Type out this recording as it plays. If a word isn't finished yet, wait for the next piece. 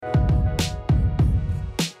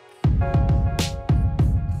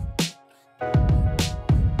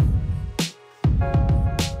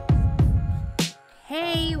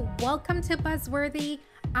Welcome to Buzzworthy.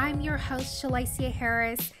 I'm your host, Shalicia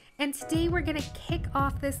Harris, and today we're going to kick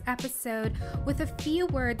off this episode with a few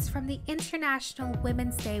words from the International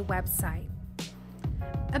Women's Day website.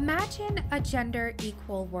 Imagine a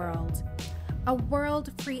gender-equal world, a world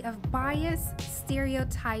free of bias,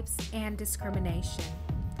 stereotypes, and discrimination.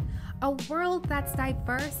 A world that's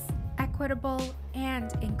diverse, equitable, and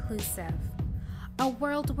inclusive. A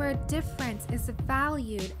world where difference is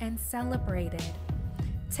valued and celebrated.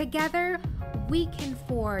 Together, we can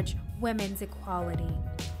forge women's equality.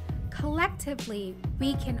 Collectively,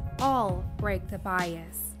 we can all break the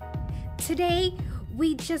bias. Today,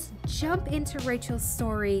 we just jump into Rachel's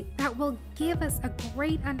story that will give us a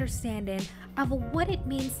great understanding of what it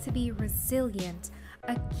means to be resilient,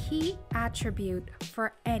 a key attribute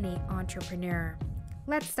for any entrepreneur.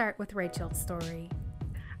 Let's start with Rachel's story.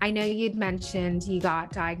 I know you'd mentioned you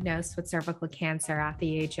got diagnosed with cervical cancer at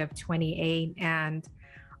the age of 28, and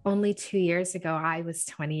only 2 years ago, I was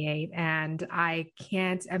 28, and I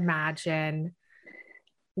can't imagine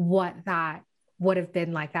what that would have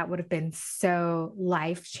been like. That would have been so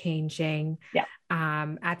life-changing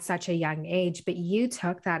at such a young age. But you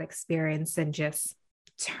took that experience and just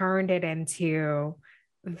turned it into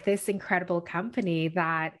this incredible company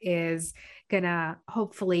that is going to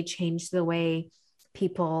hopefully change the way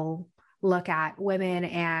people look at women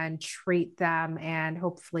and treat them, and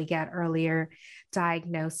hopefully get earlier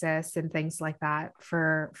diagnosis and things like that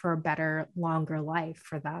for a better, longer life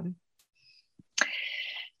for them.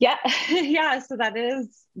 Yeah. So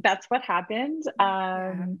that's what happened.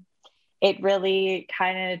 It really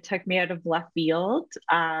kind of took me out of left field.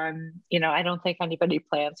 I don't think anybody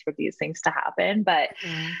plans for these things to happen, but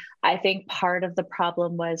I think part of the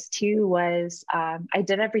problem was I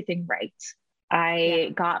did everything right.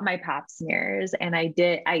 I got my pap smears, and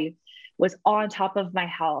I was on top of my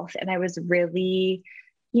health, and I was really,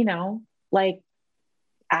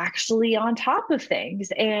 actually on top of things.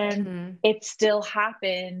 And it still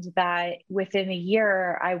happened that within a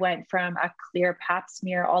year, I went from a clear pap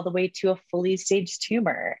smear all the way to a fully staged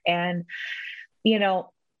tumor. And,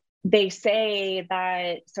 they say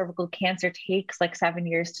that cervical cancer takes like 7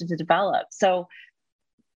 years to develop. So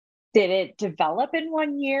did it develop in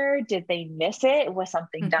 1 year? Did they miss it? Was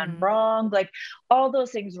something done wrong? Like, all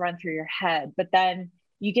those things run through your head. But then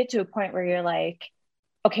you get to a point where you're like,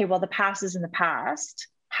 okay, well, the past is in the past.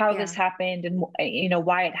 How this happened and,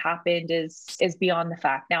 why it happened is beyond the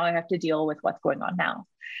fact. Now I have to deal with what's going on now.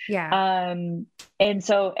 It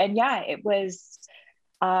was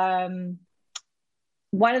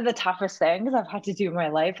one of the toughest things I've had to do in my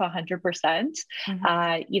life, 100%.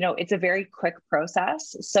 It's a very quick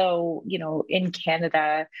process. So, in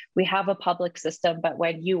Canada, we have a public system, but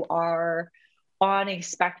when you are on a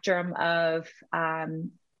spectrum of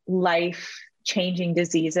life-changing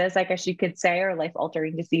diseases, I guess you could say, or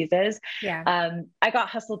life-altering diseases, I got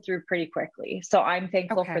hustled through pretty quickly. So I'm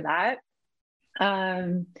thankful for that.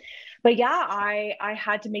 I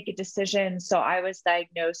had to make a decision. So I was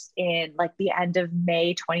diagnosed in like the end of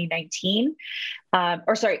May 2019,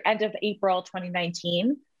 end of April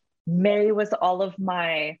 2019. May was all of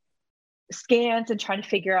my scans and trying to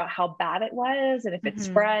figure out how bad it was and if it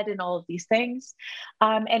spread and all of these things.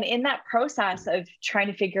 And in that process of trying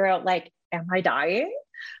to figure out, like, am I dying?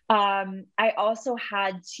 I also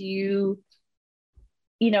had to,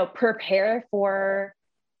 prepare for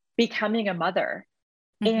becoming a mother.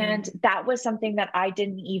 And that was something that I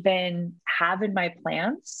didn't even have in my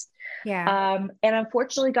plans. And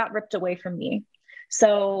unfortunately got ripped away from me.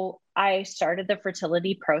 So I started the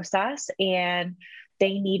fertility process, and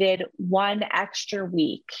they needed 1 extra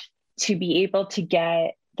week to be able to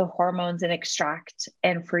get the hormones and extract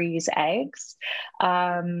and freeze eggs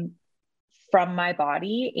from my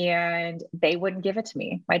body, and they wouldn't give it to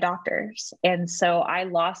me, my doctors. And so I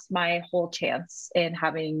lost my whole chance in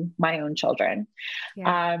having my own children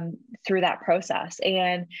through that process.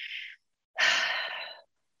 And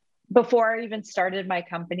before I even started my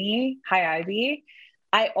company, Hyivy,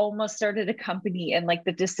 I almost started a company in like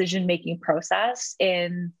the decision-making process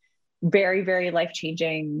in very, very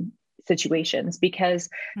life-changing situations, because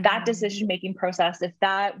that decision-making process, if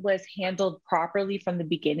that was handled properly from the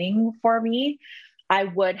beginning for me, I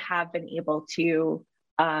would have been able to,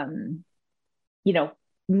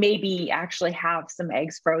 maybe actually have some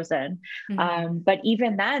eggs frozen. But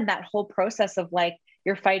even then, that whole process of like,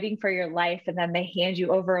 you're fighting for your life, and then they hand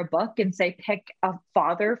you over a book and say, pick a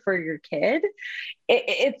father for your kid.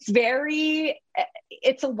 It's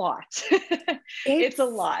a lot. It's a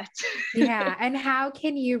lot. Yeah. And how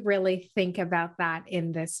can you really think about that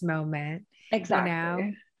in this moment?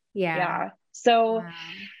 Exactly. Yeah. So,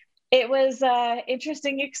 It was an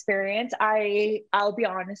interesting experience. I'll be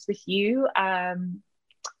honest with you.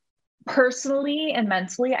 Personally and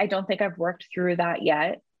mentally, I don't think I've worked through that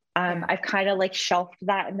yet. Yeah. I've kind of like shelved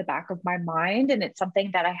that in the back of my mind, and it's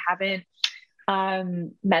something that I haven't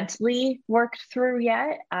mentally worked through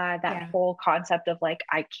yet. That Yeah. whole concept of like,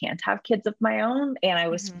 I can't have kids of my own, and I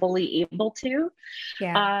was fully able to.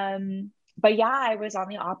 Yeah. But yeah, I was on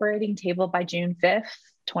the operating table by June 5th,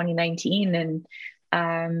 2019. And,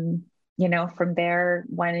 from there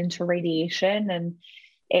went into radiation, and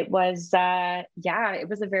it was, it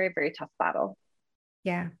was a very, very tough battle.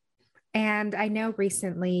 Yeah. And I know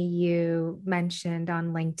recently you mentioned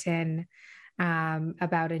on LinkedIn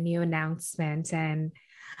about a new announcement, and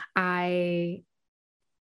I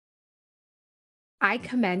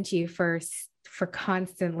commend you for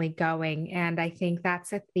constantly going. And I think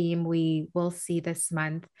that's a theme we will see this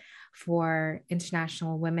month for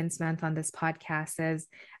International Women's Month on this podcast is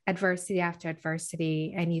adversity after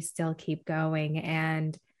adversity, and you still keep going.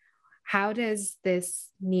 And how does this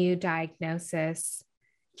new diagnosis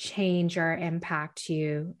change or impact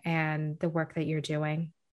you and the work that you're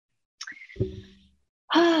doing?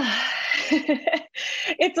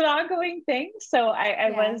 It's an ongoing thing. So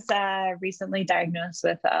I was recently diagnosed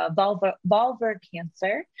with vulvar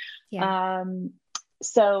cancer. Yeah.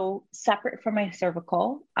 So separate from my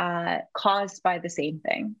cervical, caused by the same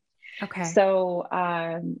thing. Okay. So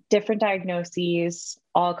different diagnoses,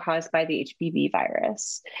 all caused by the HPV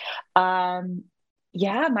virus.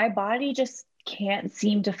 My body just can't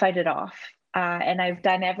seem to fight it off. And I've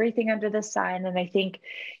done everything under the sun. And I think,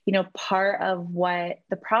 part of what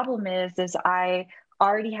the problem is I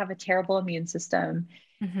already have a terrible immune system.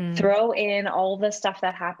 Throw in all the stuff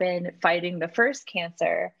that happened fighting the first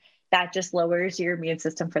cancer, that just lowers your immune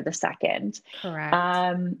system for the second. Correct.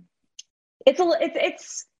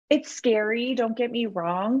 It's scary. Don't get me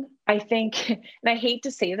wrong. I think, and I hate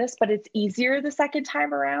to say this, but it's easier the second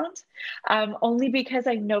time around, only because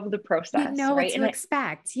I know the process. You know right? what to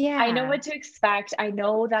expect. Yeah. I know what to expect. I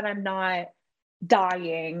know that I'm not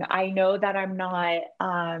dying. I know that I'm not,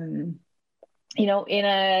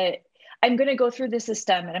 I'm going to go through the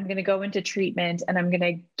system, and I'm going to go into treatment, and I'm going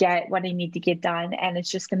to get what I need to get done. And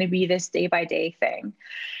it's just going to be this day by day thing.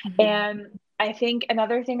 And I think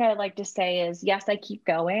another thing I like to say is, yes, I keep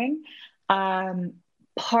going.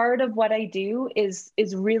 Part of what I do is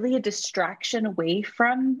really a distraction away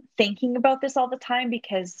from thinking about this all the time,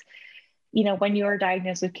 because, when you are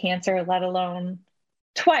diagnosed with cancer, let alone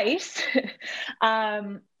twice,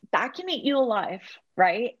 that can eat you alive,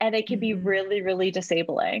 right? And it can be really, really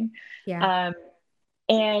disabling. Yeah.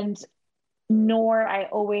 And I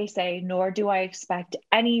always say, nor do I expect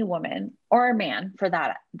any woman or a man for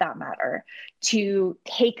that matter to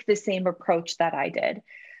take the same approach that I did,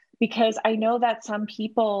 because I know that some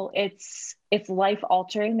people it's life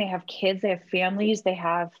altering. They have kids, they have families, they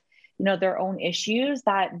have, their own issues,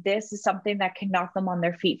 that this is something that can knock them on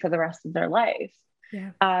their feet for the rest of their life.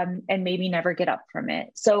 Yeah. And maybe never get up from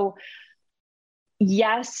it. So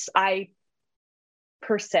yes, I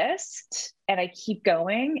persist, and I keep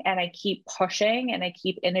going, and I keep pushing, and I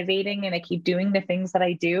keep innovating, and I keep doing the things that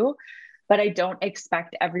I do, but I don't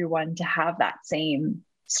expect everyone to have that same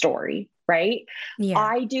story, right? Yeah.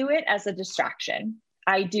 I do it as a distraction.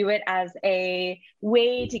 I do it as a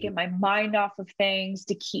way to get my mind off of things,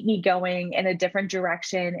 to keep me going in a different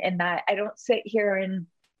direction, and that I don't sit here and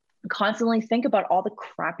constantly think about all the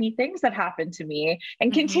crappy things that happened to me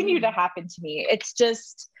and continue to happen to me. It's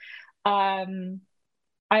just, I'm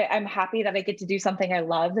happy that I get to do something I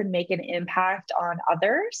love and make an impact on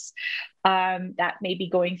others that may be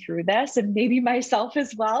going through this, and maybe myself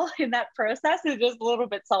as well in that process. Is just a little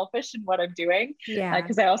bit selfish in what I'm doing,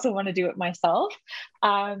 because I also want to do it myself.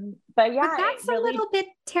 But that's a little bit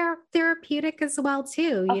therapeutic as well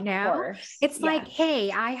too. Course. It's like,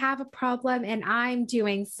 hey, I have a problem and I'm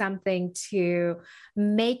doing something to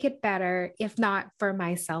make it better, if not for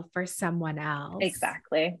myself, for someone else.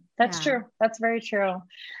 Exactly. That's true. That's very true.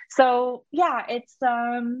 So it's,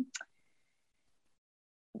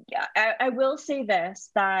 I will say this,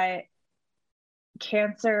 that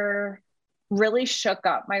cancer really shook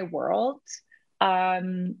up my world.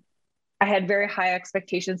 I had very high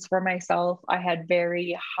expectations for myself. I had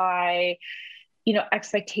very high,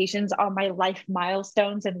 expectations on my life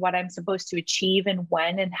milestones and what I'm supposed to achieve and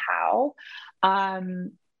when and how.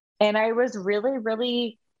 And I was really,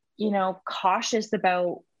 really, cautious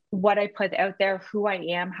about what I put out there, who I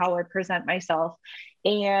am, how I present myself.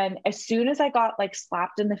 And as soon as I got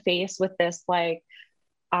slapped in the face with this,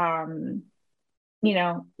 you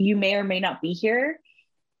may or may not be here,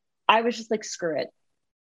 I was just like, screw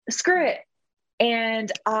it.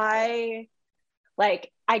 And I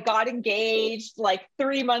got engaged like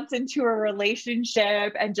 3 months into a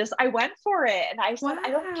relationship and I went for it. And I said, I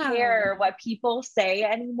don't care what people say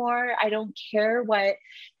anymore. I don't care what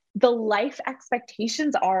the life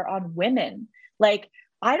expectations are on women. Like,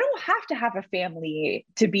 I don't have to have a family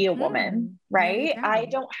to be a woman, right? No, I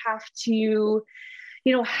don't have to,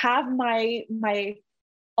 have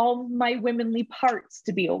all my womanly parts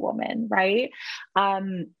to be a woman, right?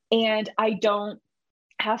 And I don't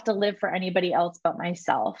have to live for anybody else but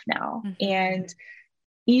myself now. And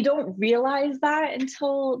you don't realize that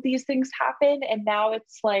until these things happen. And now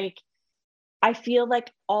it's like, I feel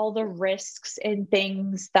like all the risks and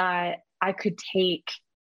things that I could take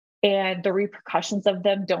and the repercussions of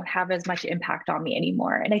them don't have as much impact on me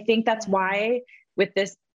anymore. And I think that's why with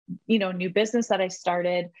this, new business that I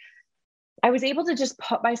started, I was able to just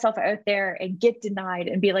put myself out there and get denied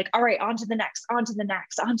and be like, all right, on to the next, on to the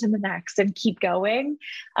next, on to the next, and keep going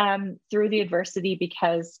through the adversity,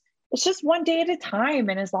 because it's just one day at a time.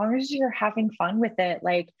 And as long as you're having fun with it,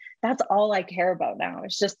 like, that's all I care about now.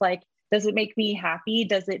 It's just like, does it make me happy?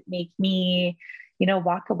 Does it make me,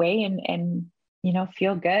 walk away and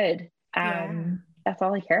feel good? That's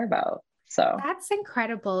all I care about. So that's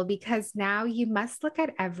incredible, because now you must look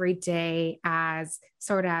at every day as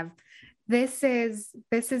sort of, this is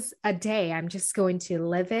a day. I'm just going to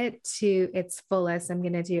live it to its fullest. I'm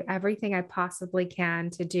going to do everything I possibly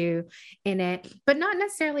can to do in it, but not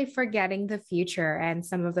necessarily forgetting the future and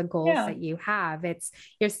some of the goals that you have.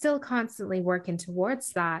 You're still constantly working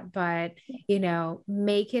towards that, but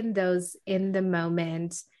making those in the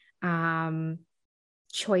moment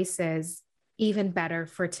choices even better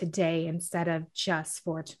for today instead of just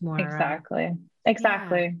for tomorrow.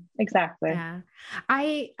 Exactly. Yeah.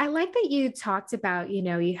 I like that you talked about,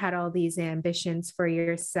 you had all these ambitions for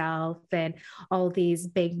yourself and all these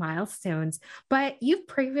big milestones, but you've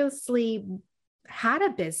previously had a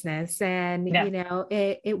business and,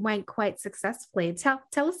 it went quite successfully. Tell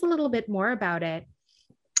us a little bit more about it.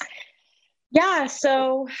 Yeah.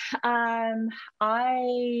 So, I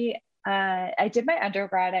did my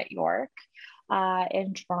undergrad at York.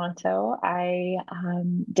 In Toronto. I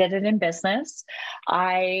did it in business.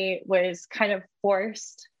 I was kind of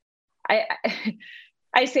forced. I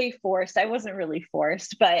say forced. I wasn't really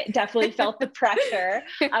forced, but definitely felt the pressure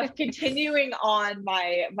of continuing on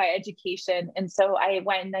my education. And so I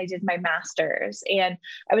went and I did my master's, and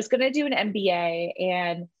I was going to do an MBA.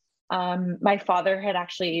 And my father had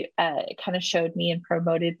actually kind of showed me and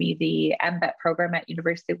promoted me the MBET program at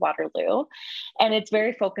University of Waterloo. And it's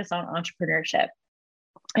very focused on entrepreneurship.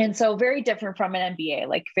 And so very different from an MBA,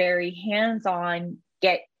 like very hands-on,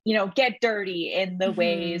 get dirty in the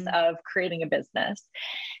ways of creating a business.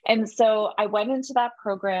 And so I went into that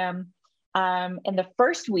program. In the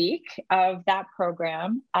first week of that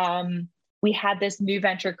program, we had this new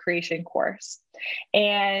venture creation course,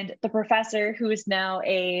 and the professor, who is now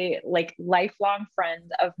a lifelong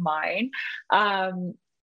friend of mine,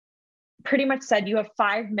 pretty much said, you have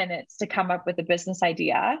 5 minutes to come up with a business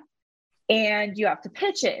idea and you have to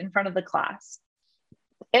pitch it in front of the class.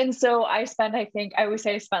 And so I always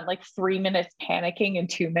say I spent like 3 minutes panicking and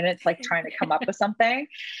 2 minutes trying to come up with something.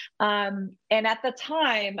 And at the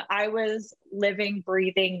time I was living,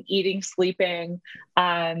 breathing, eating, sleeping,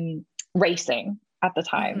 racing at the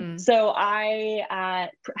time. So I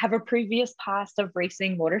have a previous past of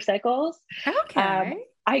racing motorcycles. Okay.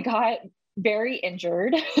 I got very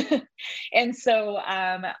injured. And so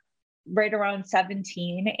right around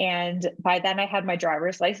 17, and by then I had my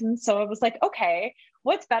driver's license. So I was like, okay,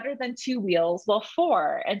 what's better than 2 wheels? Well,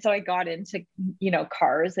 4. And so I got into,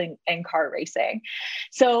 cars and car racing.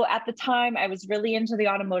 So at the time I was really into the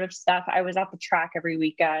automotive stuff. I was at the track every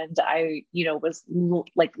weekend. I, was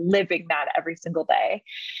living that every single day.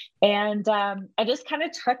 And I just kind of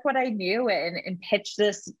took what I knew and pitched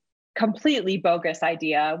this completely bogus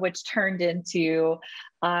idea, which turned into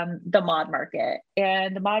the mod market.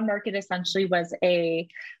 And the mod market essentially was a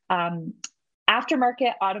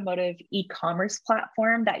aftermarket automotive e-commerce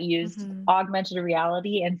platform that used augmented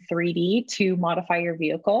reality and 3D to modify your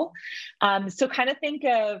vehicle. So kind of think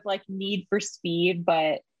of like Need for Speed,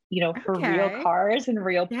 but for real cars and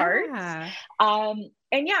real parts.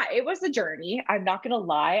 And yeah, it was a journey. I'm not going to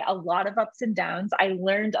lie, a lot of ups and downs. I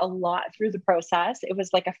learned a lot through the process. It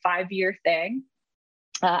was like a 5-year thing.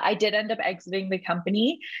 I did end up exiting the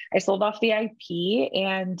company. I sold off the IP,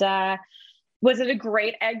 and was it a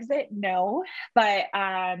great exit? No, but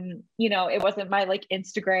it wasn't my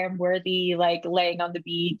Instagram worthy, laying on the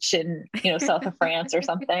beach in south of France or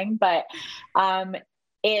something. But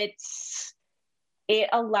it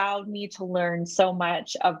allowed me to learn so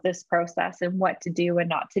much of this process and what to do and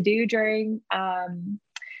not to do during,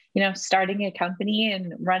 starting a company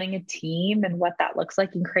and running a team and what that looks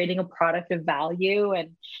like and creating a product of value.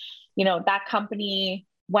 And, that company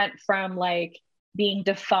went from like being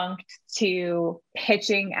defunct to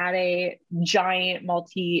pitching at a giant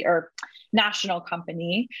multi or national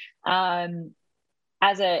company,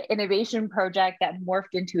 as an innovation project that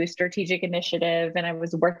morphed into a strategic initiative. And I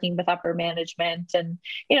was working with upper management, and,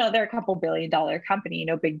 they're a couple $1 billion company,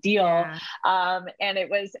 no big deal. Yeah. And it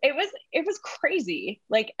was crazy,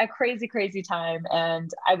 like a crazy, crazy time. And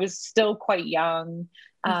I was still quite young,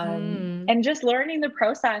 and just learning the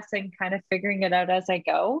process and kind of figuring it out as I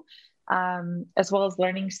go. As well as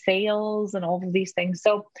learning sales and all of these things.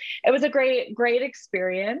 So it was a great, great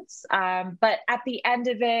experience. But at the end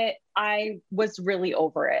of it, I was really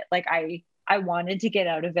over it. Like I wanted to get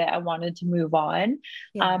out of it. I wanted to move on.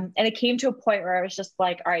 Yeah. And it came to a point where I was just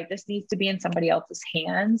like, all right, this needs to be in somebody else's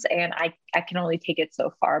hands. And I can only take it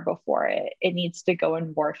so far before it needs to go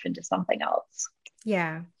and morph into something else.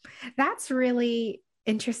 Yeah. That's really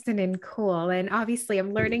interesting and cool. And obviously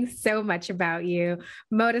I'm learning so much about you,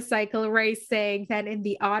 motorcycle racing, then in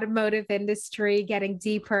the automotive industry, getting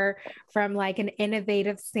deeper from like an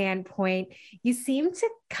innovative standpoint. You seem to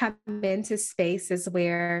come into spaces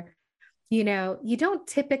where, you don't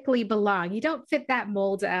typically belong. You don't fit that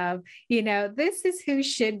mold of, this is who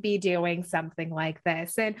should be doing something like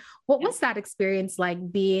this. And what was that experience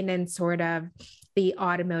like being in sort of the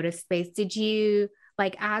automotive space? Did you,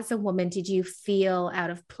 like, as a woman, did you feel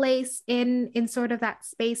out of place in sort of that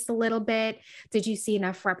space a little bit? Did you see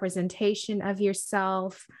enough representation of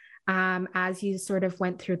yourself as you sort of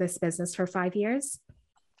went through this business for 5 years?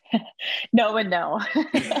 No and no.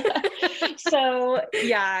 So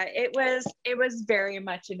yeah, it was very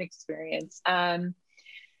much an experience. To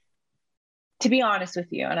be honest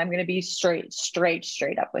with you, and I'm going to be straight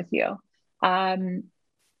up with you.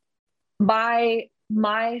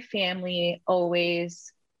 My family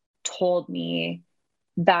always told me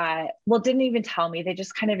that, well, didn't even tell me, they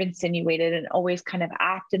just kind of insinuated and always kind of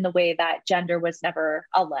act in the way that gender was never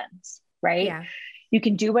a lens, right? Yeah. You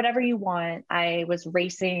can do whatever you want. I was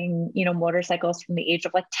racing, motorcycles from the age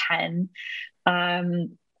of like 10,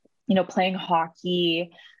 playing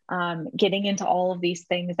hockey, getting into all of these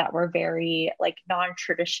things that were very like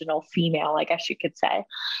non-traditional female, I guess you could say.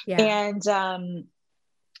 Yeah. And,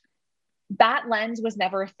 that lens was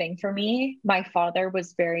never a thing for me. My father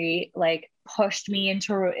was very like pushed me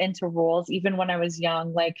into roles, even when I was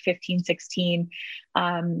young, like 15, 16,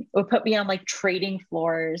 would put me on like trading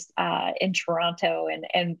floors, in Toronto,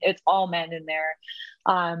 and it's all men in there.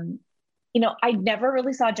 I never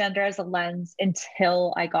really saw gender as a lens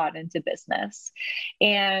until I got into business.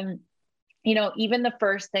 And even the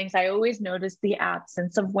first things, I always noticed the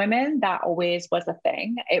absence of women. That always was a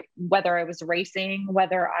thing. Whether I was racing,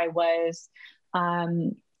 whether I was,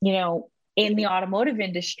 in the automotive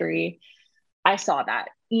industry, I saw that.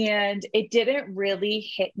 And it didn't really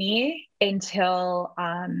hit me until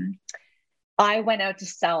I went out to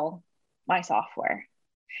sell my software.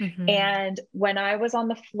 Mm-hmm. And when I was on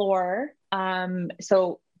the floor,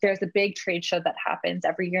 so there's a big trade show that happens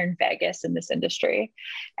every year in Vegas in this industry.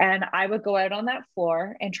 And I would go out on that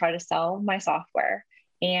floor and try to sell my software.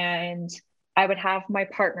 And I would have my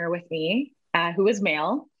partner with me, who was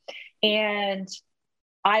male, and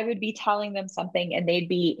I would be telling them something and they'd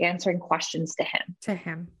be answering questions to him. To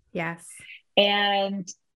him. Yes. And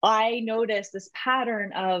I noticed this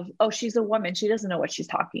pattern of, oh, she's a woman. She doesn't know what she's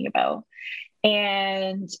talking about.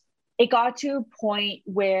 And it got to a point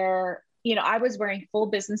where, I was wearing full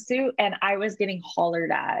business suit and I was getting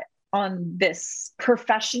hollered at on this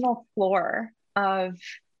professional floor of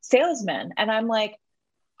salesmen. And I'm like,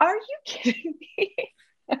 are you kidding me?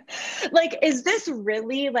 Like, is this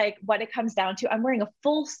really like what it comes down to? I'm wearing a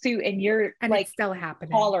full suit and you're like it's still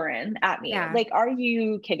happening, hollering at me. Yeah. Like, are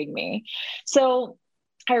you kidding me? So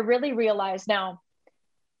I really realized now,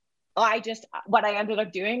 what I ended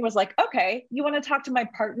up doing was like, okay, you want to talk to my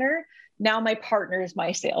partner? Now my partner is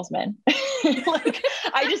my salesman. Like,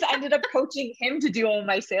 I just ended up coaching him to do all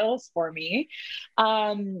my sales for me.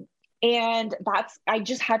 And I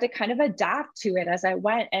just had to kind of adapt to it as I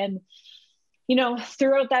went. And,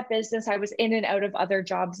 throughout that business, I was in and out of other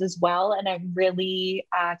jobs as well. And I really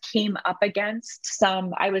came up against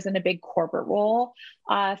I was in a big corporate role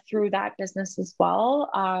through that business as well,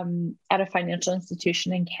 at a financial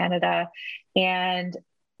institution in Canada. And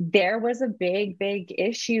there was a big, big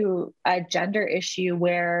issue, a gender issue,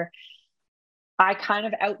 where I kind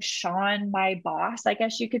of outshone my boss, I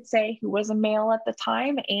guess you could say, who was a male at the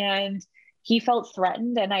time. And he felt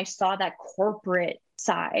threatened. And I saw that corporate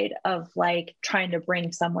side of like trying to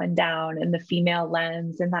bring someone down and the female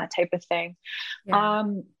lens and that type of thing. Yeah.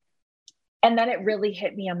 And then it really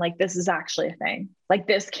hit me. I'm like, this is actually a thing. Like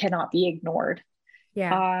this cannot be ignored.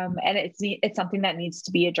 Yeah. And it's something that needs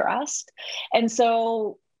to be addressed. And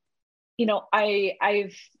so, you know,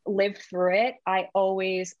 I've lived through it. I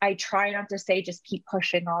try not to say, just keep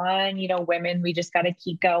pushing on, you know, women, we just got to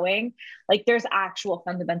keep going. Like there's actual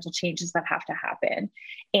fundamental changes that have to happen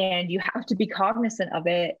and you have to be cognizant of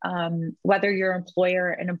it. Whether you're an employer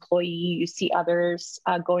and employee, you see others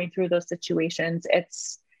going through those situations.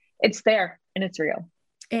 It's there and it's real.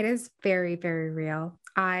 It is very, very real.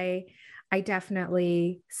 I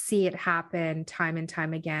definitely see it happen time and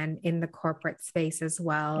time again in the corporate space as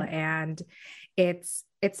well. Yeah. And it's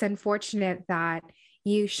unfortunate that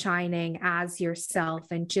you shining as yourself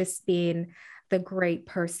and just being the great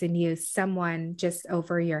person someone just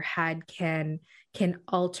over your head can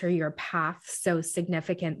alter your path so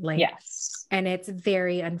significantly. Yes. And it's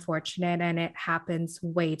very unfortunate and it happens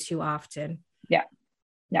way too often. Yeah.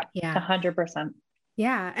 100%.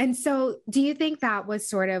 Yeah. And so do you think that was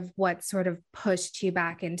sort of what sort of pushed you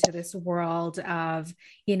back into this world of,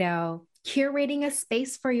 you know, curating a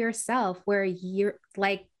space for yourself where you're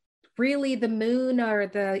like really the moon or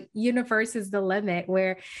the universe is the limit,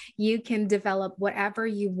 where you can develop whatever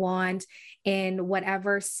you want in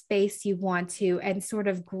whatever space you want to and sort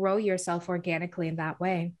of grow yourself organically in that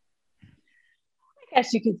way? I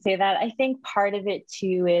guess you could say that. I think part of it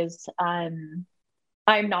too is I'm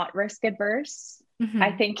not risk adverse. Mm-hmm.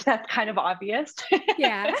 I think that's kind of obvious.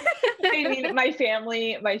 Yeah. I mean, my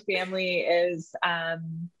family is,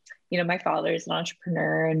 you know, my father is an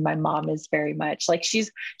entrepreneur and my mom is very much like,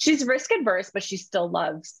 she's risk adverse, but she still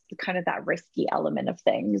loves kind of that risky element of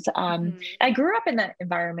things. Mm-hmm. I grew up in that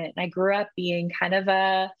environment and I grew up being kind of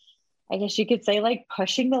I guess you could say like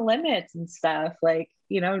pushing the limits and stuff, like,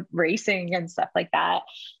 you know, racing and stuff like that.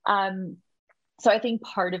 So I think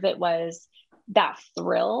part of it was that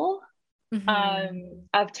thrill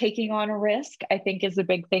of taking on a risk, I think is a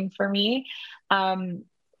big thing for me.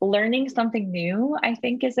 Learning something new, I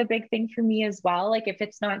think is a big thing for me as well. Like if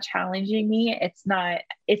it's not challenging me, it's not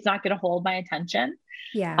going to hold my attention.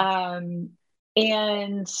 Yeah.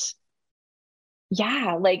 And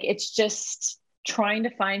yeah, like it's just trying to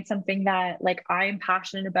find something that like I'm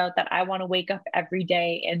passionate about, that I want to wake up every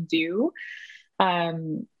day and do.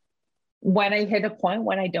 When I hit a point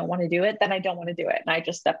when I don't want to do it, then I don't want to do it. And I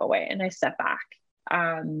just step away and I step back.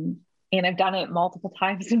 And I've done it multiple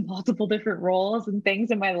times in multiple different roles and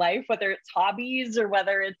things in my life, whether it's hobbies or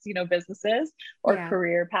whether it's, you know, businesses or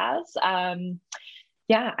career paths.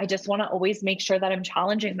 Yeah, I just want to always make sure that I'm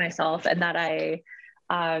challenging myself and that I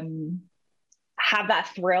have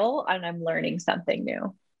that thrill and I'm learning something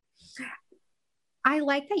new. I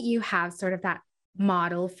like that you have sort of that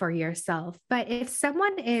model for yourself, but if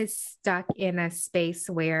someone is stuck in a space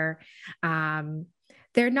where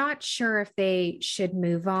they're not sure if they should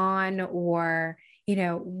move on or, you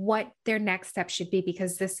know, what their next step should be,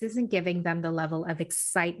 because this isn't giving them the level of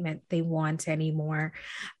excitement they want anymore,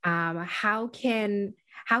 how can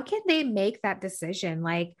they make that decision?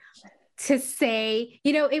 Like, to say,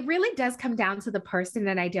 you know, it really does come down to the person.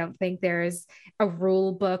 And I don't think there's a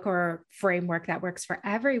rule book or framework that works for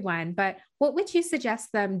everyone. But what would you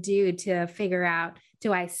suggest them do to figure out,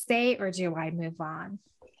 do I stay or do I move on?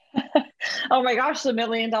 Oh my gosh, the $1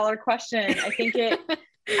 million question.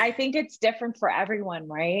 I think it's different for everyone,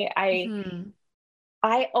 right?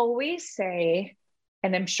 I always say,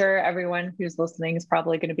 and I'm sure everyone who's listening is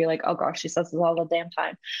probably going to be like, oh gosh, she says this all the damn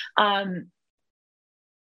time.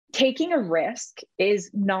 Taking a risk is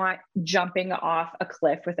not jumping off a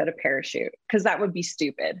cliff without a parachute, because that would be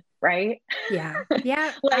stupid, right? Yeah.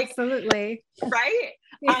 Yeah, like, absolutely. Right.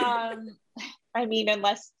 I mean,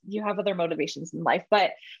 unless you have other motivations in life,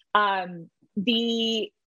 but you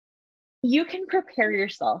can prepare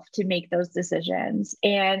yourself to make those decisions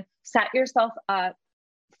and set yourself up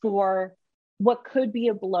for what could be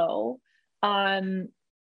a blow,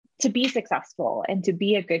 to be successful and to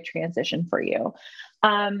be a good transition for you.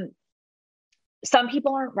 Some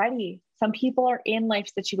people aren't ready. Some people are in life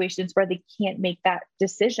situations where they can't make that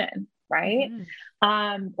decision, right?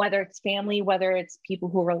 Mm-hmm. Whether it's family, whether it's people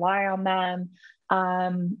who rely on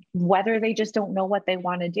them, whether they just don't know what they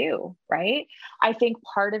want to do, right? I think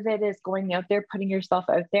part of it is going out there, putting yourself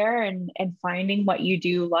out there and finding what you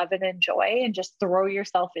do love and enjoy, and just throw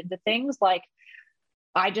yourself into things. Like,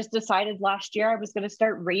 I just decided last year I was going to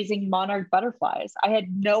start raising monarch butterflies. I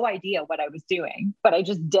had no idea what I was doing, but I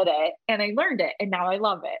just did it and I learned it and now I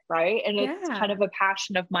love it. Right. And it's kind of a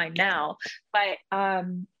passion of mine now, but,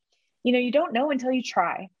 you don't know until you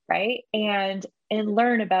try, right? And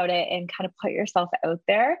learn about it and kind of put yourself out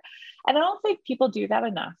there. And I don't think people do that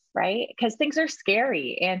enough, right? Because things are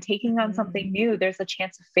scary and taking on something new, there's a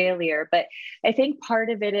chance of failure. But I think part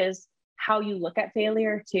of it is how you look at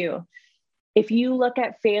failure too. If you look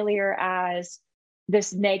at failure as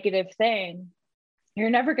this negative thing, you're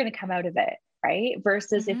never going to come out of it, right?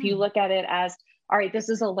 Versus if you look at it as, all right, this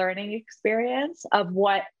is a learning experience of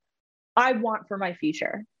what I want for my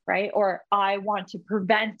future, right? Or I want to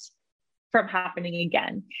prevent from happening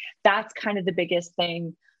again. That's kind of the biggest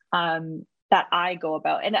thing that I go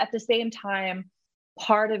about. And at the same time,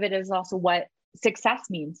 part of it is also what success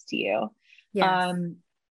means to you. Yes.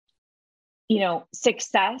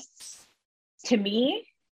 Success to me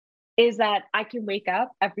is that I can wake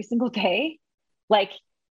up every single day, like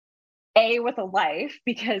with a life,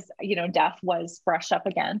 because, death was brushed up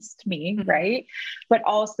against me, right? But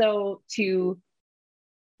also to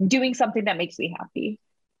doing something that makes me happy.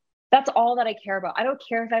 That's all that I care about. I don't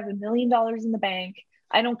care if I have $1 million in the bank.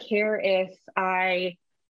 I don't care if I,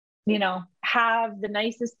 have the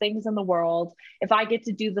nicest things in the world. If I get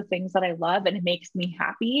to do the things that I love and it makes me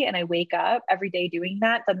happy and I wake up every day doing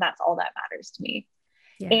that, then that's all that matters to me.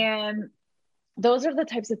 Yeah. And those are the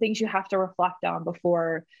types of things you have to reflect on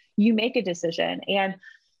before you make a decision, and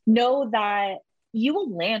know that you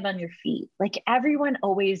will land on your feet. Like everyone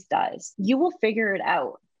always does. You will figure it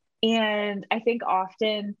out. And I think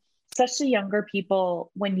often, especially younger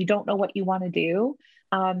people, when you don't know what you want to do,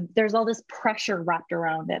 there's all this pressure wrapped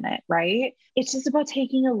around in it, right? It's just about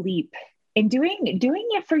taking a leap and doing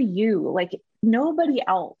it for you. Like nobody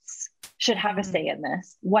else should have a say in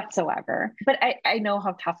this whatsoever. But I know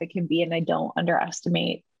how tough it can be, and I don't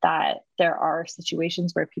underestimate that there are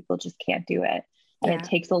situations where people just can't do it. And it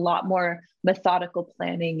takes a lot more methodical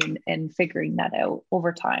planning and figuring that out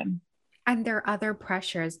over time. And there are other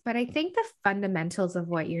pressures, but I think the fundamentals of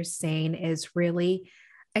what you're saying is really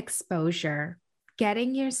exposure,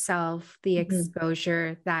 getting yourself the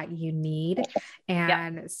exposure that you need,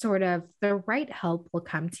 and sort of the right help will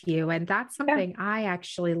come to you. And that's something I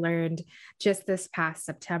actually learned just this past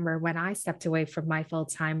September when I stepped away from my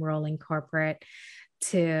full-time role in corporate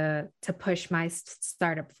to push my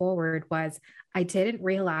startup forward. Was I didn't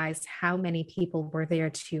realize how many people were there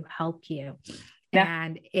to help you.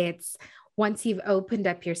 And it's, once you've opened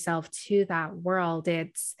up yourself to that world,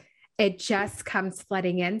 it just comes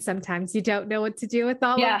flooding in. Sometimes you don't know what to do with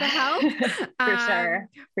all of the help. For sure.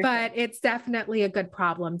 But it's definitely a good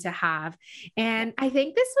problem to have. And I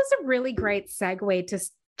think this was a really great segue to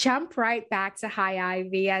jump right back to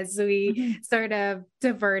Hyivy as we sort of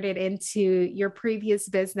diverted into your previous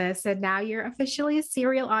business. And now you're officially a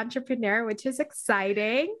serial entrepreneur, which is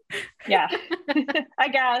exciting. Yeah, I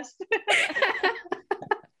guess.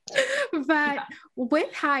 But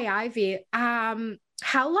with Hyivy,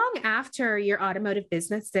 how long after your automotive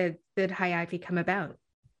business did Hyivy come about?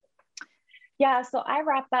 Yeah, so I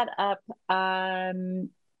wrapped that up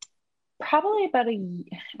probably about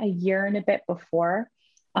a year and a bit before.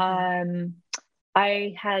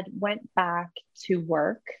 I had went back to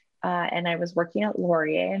work and I was working at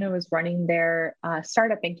Laurier, and I was running their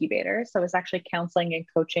startup incubator. So I was actually counseling and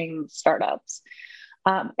coaching startups.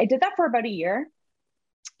 I did that for about a year.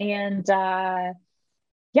 And I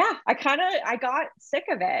got sick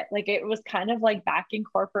of it. Like it was kind of like back in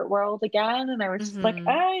corporate world again. And I was just like,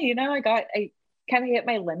 I kind of hit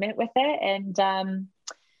my limit with it. And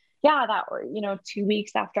that, 2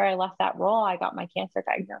 weeks after I left that role, I got my cancer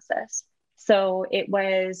diagnosis. So it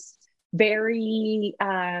was very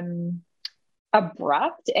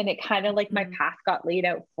abrupt, and it kind of like my path got laid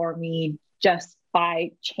out for me just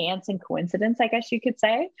by chance and coincidence, I guess you could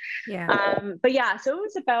say. Yeah. So it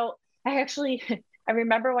was about, I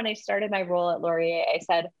remember when I started my role at Laurier, I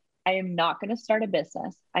said, I am not going to start a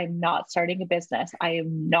business. I'm not starting a business. I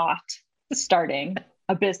am not starting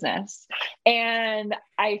a business. And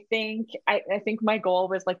I think my goal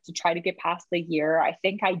was like to try to get past the year. I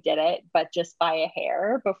think I did it, but just by a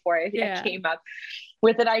hair before I came up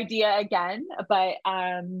with an idea again. But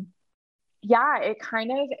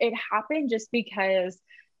it happened just because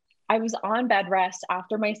I was on bed rest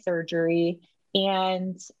after my surgery,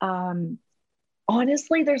 and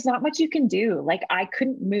honestly, there's not much you can do. Like I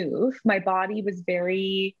couldn't move. My body was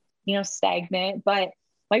very, stagnant, but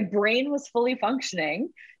my brain was fully functioning.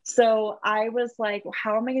 So I was like,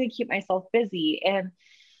 how am I going to keep myself busy? And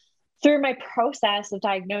through my process of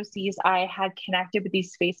diagnoses, I had connected with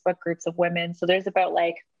these Facebook groups of women. So there's about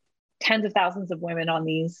like tens of thousands of women on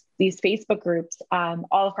these Facebook groups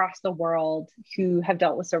all across the world who have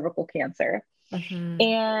dealt with cervical cancer.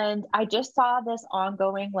 And I just saw this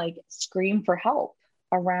ongoing like scream for help.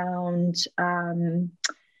 around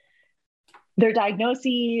their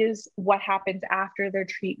diagnoses, what happens after their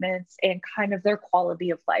treatments, and kind of their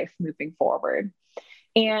quality of life moving forward.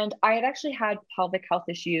 And I had actually had pelvic health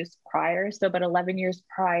issues prior. So about 11 years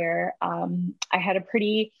prior, I had a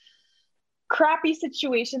pretty crappy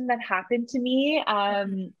situation that happened to me.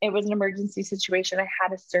 It was an emergency situation. I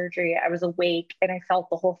had a surgery. I was awake and I felt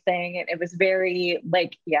the whole thing. And it was very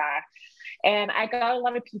like, yeah. And I got a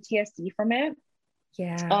lot of PTSD from it.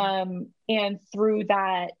 Yeah. And through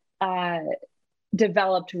that,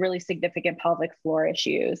 developed really significant pelvic floor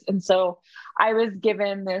issues. And so I was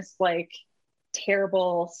given this like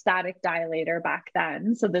terrible static dilator back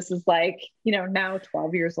then. So this is like, now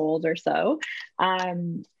 12 years old or so.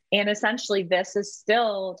 And essentially this is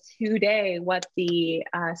still today what the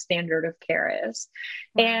standard of care is.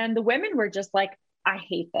 And the women were just like, I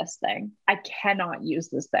hate this thing. I cannot use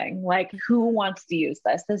this thing. Like, who wants to use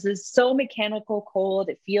this? This is so mechanical cold.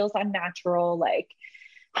 It feels unnatural. Like,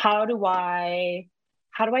 how do I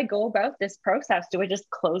go about this process? Do I just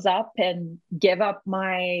close up and give up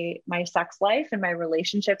my sex life and my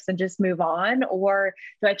relationships and just move on? Or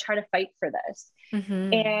do I try to fight for this?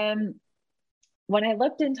 And when I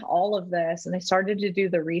looked into all of this and I started to do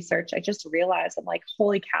the research, I just realized, I'm like,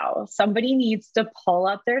 holy cow, somebody needs to pull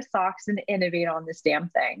up their socks and innovate on this damn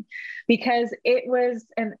thing. Because it was,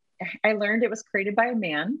 and I learned it was created by a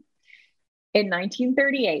man in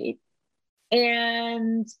 1938.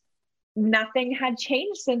 And nothing had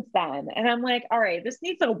changed since then. And I'm like, all right, this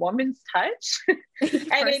needs a woman's touch and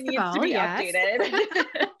it needs to be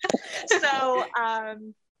updated. So,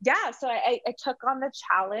 so I took on the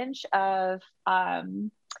challenge of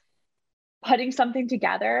putting something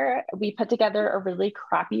together. We put together a really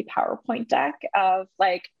crappy PowerPoint deck of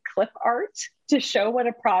like clip art to show what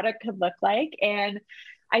a product could look like. And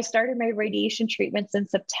I started my radiation treatments in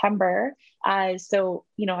September. I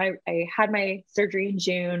had my surgery in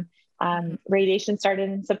June. Radiation started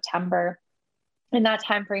in September. In that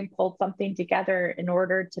time frame, pulled something together in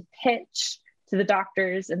order to pitch to the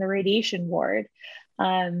doctors in the radiation ward.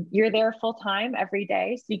 You're there full time every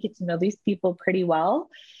day, so you get to know these people pretty well.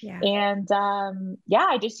 Yeah. And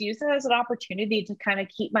I just used it as an opportunity to kind of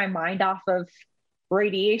keep my mind off of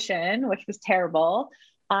radiation, which was terrible.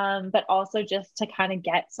 But also just to kind of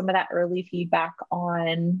get some of that early feedback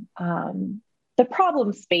on the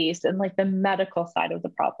problem space and like the medical side of the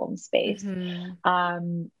problem space. I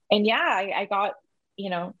got,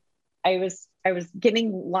 I was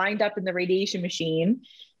getting lined up in the radiation machine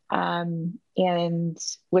and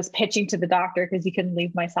was pitching to the doctor because he couldn't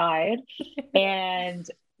leave my side. And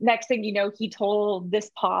next thing you know, he told this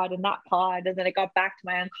pod and that pod. And then I got back to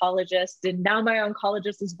my oncologist, and now my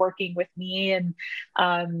oncologist is working with me. And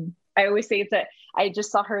I always say that I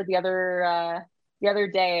just saw her the other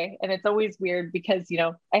day, and it's always weird because,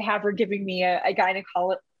 I have her giving me a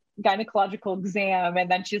gynecological exam, and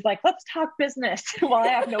then she's like, let's talk business while I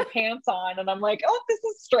have no pants on. And I'm like, oh, this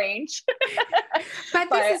is strange. but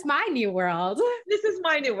this is my new world. This is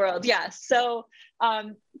my new world. Yes. So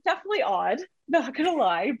definitely odd, not gonna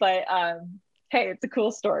lie, but hey, it's a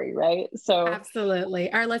cool story, right? So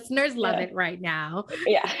absolutely, our listeners love it right now.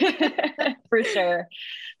 Yeah, for sure.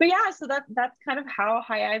 But yeah, so that's kind of how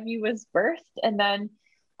Hyivy was birthed. And then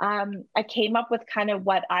I came up with kind of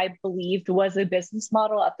what I believed was a business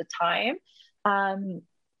model at the time. And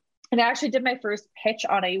I actually did my first pitch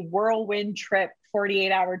on a whirlwind trip,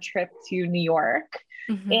 48-hour trip to New York.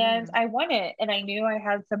 And I won it. And I knew I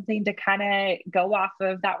had something to kind of go off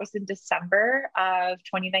of. That was in December of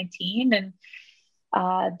 2019. And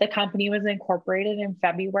the company was incorporated in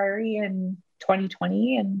February in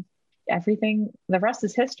 2020. And everything, the rest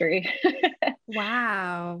is history.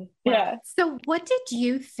 Wow. Yeah. So what did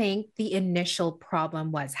you think the initial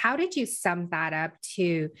problem was? How did you sum that up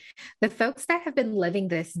to the folks that have been living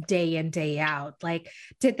this day in, day out? Like,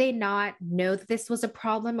 did they not know that this was a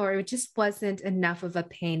problem, or it just wasn't enough of a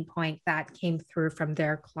pain point that came through from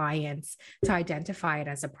their clients to identify it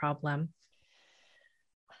as a problem?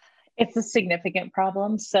 It's a significant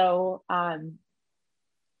problem. So,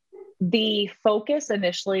 the focus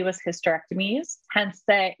initially was hysterectomies, hence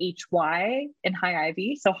the HY in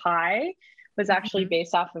Hyivy. So high was actually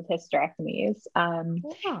based off of hysterectomies. And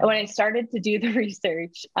when I started to do the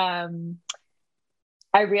research, I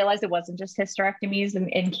realized it wasn't just hysterectomies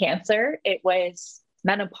in cancer. It was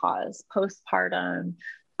menopause, postpartum,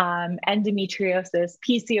 endometriosis,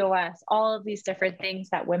 PCOS, all of these different things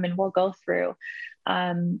that women will go through.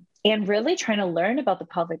 And really trying to learn about the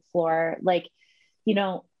pelvic floor. Like,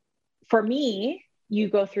 for me, you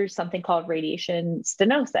go through something called radiation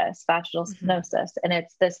stenosis, vaginal stenosis. And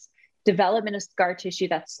it's this development of scar tissue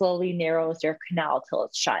that slowly narrows your canal till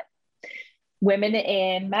it's shut. Women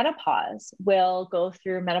in menopause will go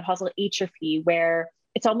through menopausal atrophy, where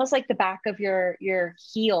it's almost like the back of your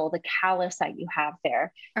heel, the callus that you have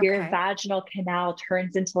there. Okay. Your vaginal canal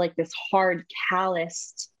turns into like this hard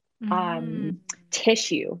calloused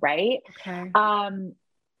tissue, right? Okay.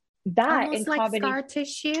 That almost in like combination, scar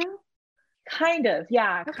tissue. Kind of,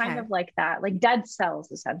 yeah, Okay. kind of like that, like dead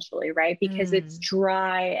cells essentially, right? Because it's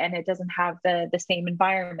dry and it doesn't have the same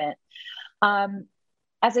environment.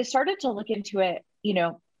 As I started to look into it, you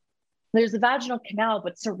know, there's a vaginal canal,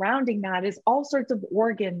 but surrounding that is all sorts of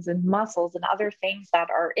organs and muscles and other things that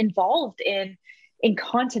are involved in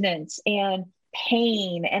incontinence and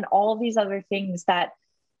pain and all these other things that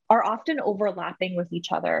are often overlapping with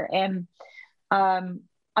each other. And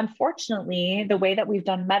unfortunately, the way that we've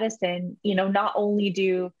done medicine, you know, not only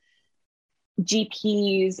do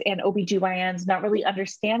GPs and OBGYNs not really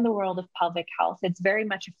understand the world of pelvic health, it's very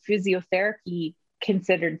much a physiotherapy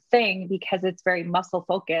considered thing because it's very muscle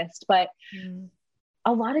focused, but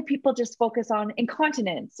a lot of people just focus on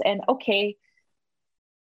incontinence and, okay,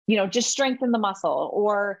 you know, just strengthen the muscle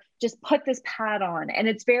or just put this pad on. And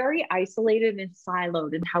it's very isolated and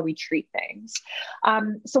siloed in how we treat things.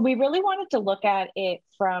 So we really wanted to look at it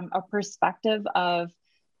from a perspective of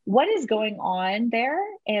what is going on there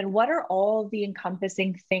and what are all the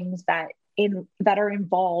encompassing things that are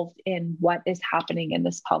involved in what is happening in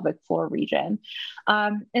this pelvic floor region.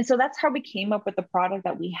 And so that's how we came up with the product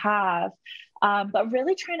that we have, but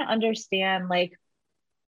really trying to understand, like,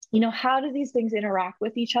 you know, how do these things interact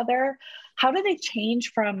with each other? How do they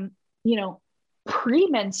change from, you know,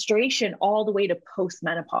 pre-menstruation all the way to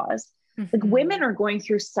post-menopause? Like, women are going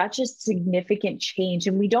through such a significant change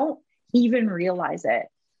and we don't even realize it.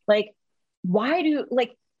 Like, why do,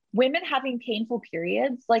 like, women having painful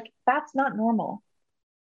periods, like, that's not normal.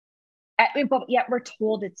 But yet we're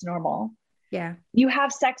told it's normal. Yeah. You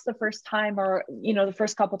have sex the first time, or, you know, the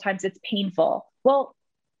first couple of times it's painful. Well,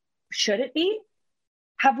 should it be?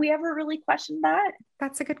 Have we ever really questioned that?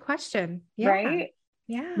 That's a good question. Yeah. Right?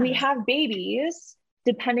 Yeah. We have babies,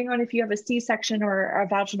 depending on if you have a C-section or a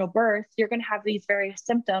vaginal birth, you're going to have these various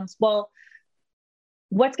symptoms. Well,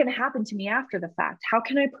 what's going to happen to me after the fact? How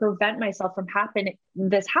can I prevent myself from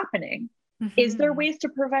this happening? Is there ways to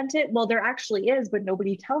prevent it? Well, there actually is, but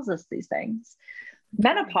nobody tells us these things.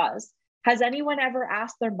 Menopause. Has anyone ever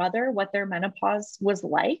asked their mother what their menopause was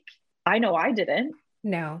like? I know I didn't.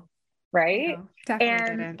 No. Right? No,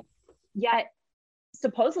 definitely didn't. Yet,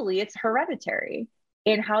 supposedly, it's hereditary.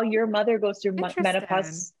 And how your mother goes through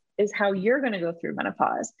menopause is how you're going to go through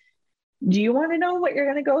menopause. Do you want to know what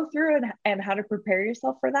you're going to go through and how to prepare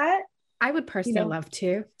yourself for that? I would personally love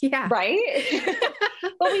to. Yeah. Right?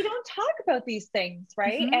 But we don't talk about these things,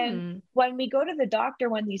 right? And when we go to the doctor,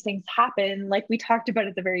 when these things happen, like we talked about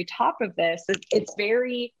at the very top of this, it's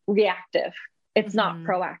very reactive. It's not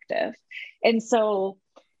proactive. And so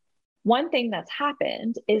one thing that's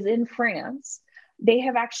happened is in France, they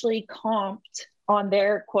have actually comped on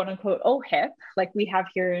their quote unquote OHIP, like we have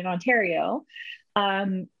here in Ontario,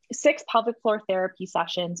 6 pelvic floor therapy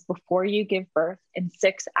sessions before you give birth and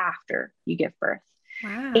 6 after you give birth.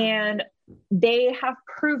 Wow. And they have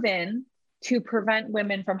proven to prevent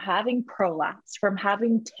women from having prolapse, from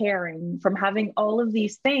having tearing, from having all of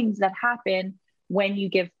these things that happen when you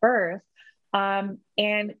give birth,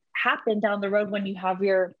 and happen down the road when you have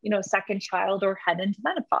your, you know, second child or head into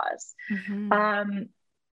menopause.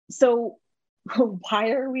 So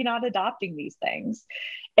why are we not adopting these things?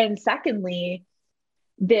 And secondly,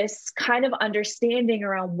 this kind of understanding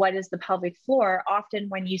around what is the pelvic floor. Often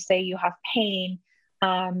when you say you have pain,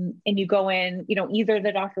 and you go in, you know, either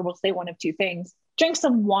the doctor will say one of two things: drink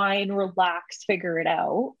some wine, relax, figure it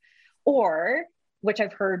out, or, which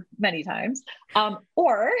I've heard many times,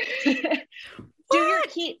 or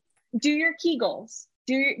do your Kegels.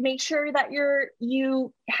 Make sure that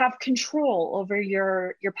you have control over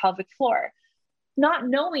your pelvic floor, not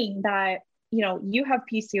knowing that, you know, you have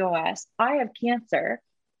PCOS, I have cancer.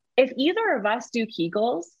 If either of us do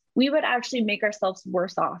Kegels, we would actually make ourselves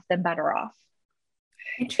worse off than better off.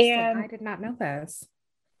 Interesting. I did not know this.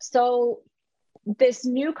 So this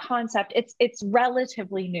new concept, it's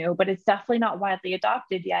relatively new, but it's definitely not widely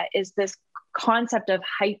adopted yet, is this concept of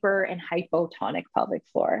hyper and hypotonic pelvic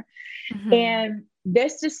floor. And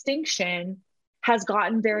this distinction has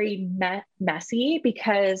gotten very messy,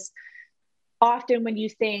 because often when you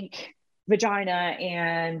think vagina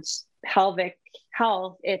and pelvic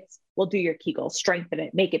health, it's, well, do your Kegels, strengthen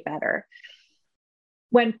it, make it better.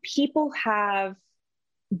 When people have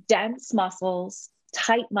dense muscles,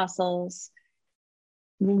 tight muscles,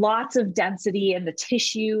 lots of density in the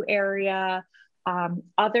tissue area,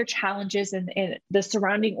 other challenges in the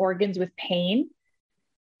surrounding organs with pain.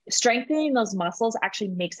 Strengthening those muscles actually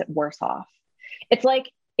makes it worse off. It's like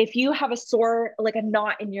if you have a sore, like a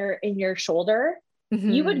knot in your shoulder,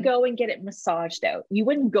 you would go and get it massaged out. You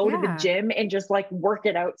wouldn't go to the gym and just like work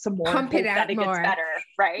it out some more, pump it out that it more. gets better,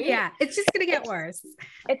 right? Yeah, it's just going to get worse.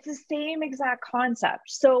 It's the same exact concept.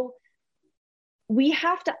 So we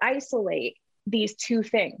have to isolate these two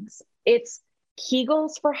things. It's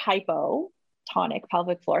Kegels for hypotonic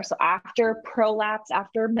pelvic floor. So after prolapse,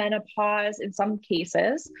 after menopause, in some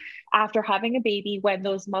cases, after having a baby, when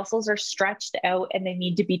those muscles are stretched out and they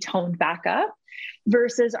need to be toned back up,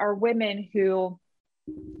 versus our women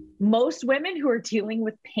most women who are dealing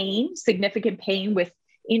with pain, significant pain with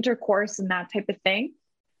intercourse and that type of thing,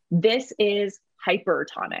 this is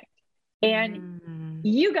hypertonic. And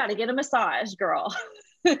you got to get a massage, girl.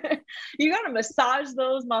 You got to massage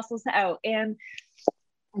those muscles out. And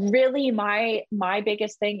really my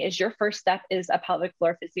biggest thing is your first step is a pelvic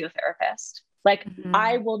floor physiotherapist. Like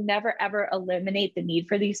I will never, ever eliminate the need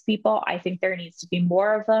for these people. I think there needs to be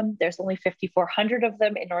more of them. There's only 5,400 of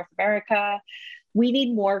them in North America. We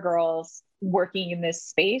need more girls working in this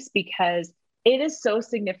space because it is so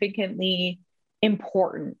significantly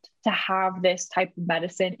important to have this type of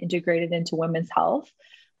medicine integrated into women's health.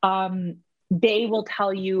 They will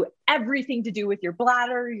tell you everything to do with your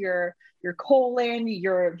bladder, your colon,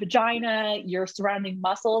 your vagina, your surrounding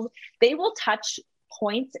muscles. They will touch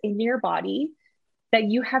points in your body that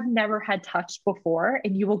you have never had touched before.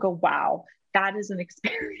 And you will go, wow, that is an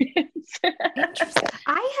experience. Interesting.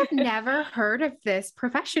 I have never heard of this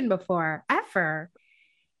profession before, ever.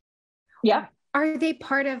 Yeah. Are they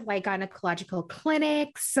part of like gynecological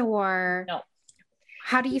clinics or no?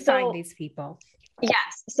 How do you find these people?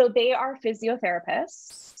 Yes. So they are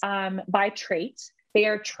physiotherapists by trait. They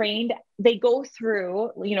are trained, they go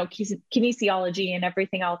through, kinesiology and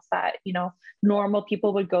everything else that, normal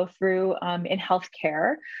people would go through in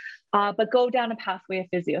healthcare, but go down a pathway of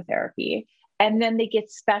physiotherapy. And then they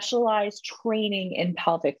get specialized training in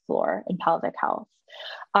pelvic floor and pelvic health.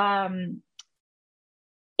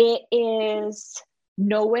 It is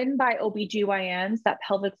known by OBGYNs that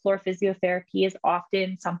pelvic floor physiotherapy is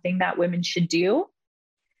often something that women should do.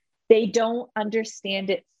 They don't understand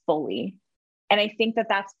it fully. And I think that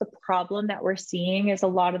that's the problem that we're seeing is a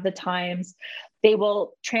lot of the times they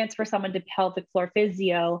will transfer someone to pelvic floor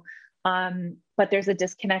physio, but there's a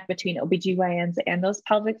disconnect between OBGYNs and those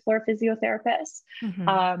pelvic floor physiotherapists,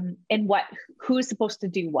 and who's supposed to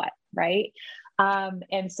do what, right?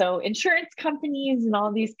 And so insurance companies and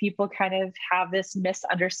all these people kind of have this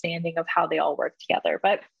misunderstanding of how they all work together.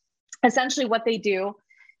 But essentially what they do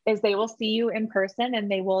is they will see you in person and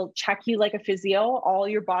they will check you like a physio, all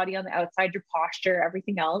your body on the outside, your posture,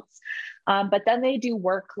 everything else. But then they do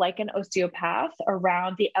work like an osteopath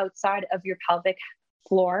around the outside of your pelvic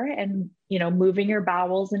floor and, moving your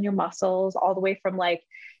bowels and your muscles all the way from like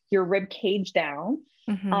your rib cage down.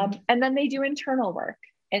 And then they do internal work.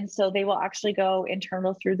 And so they will actually go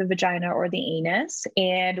internal through the vagina or the anus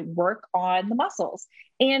and work on the muscles.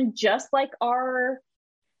 And just like our,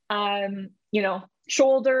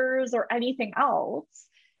 shoulders or anything else,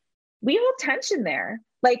 we hold tension there.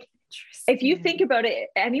 Like if you think about it,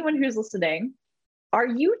 anyone who's listening, are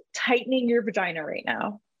you tightening your vagina right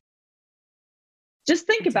now? Just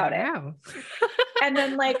think about it. And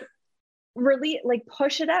then really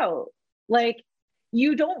push it out. Like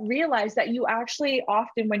you don't realize that you actually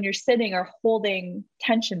often when you're sitting are holding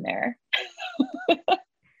tension there.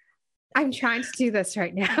 I'm trying to do this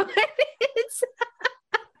right now.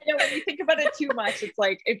 When you think about it too much, it's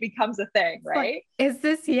like, it becomes a thing, right?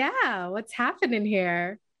 What's happening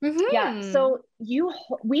here? Yeah. So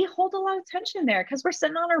we hold a lot of tension there because we're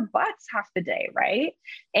sitting on our butts half the day, right?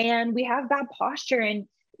 And we have bad posture and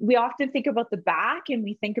we often think about the back and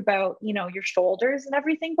we think about, your shoulders and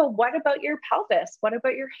everything, but what about your pelvis? What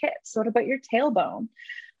about your hips? What about your tailbone?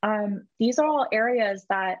 These are all areas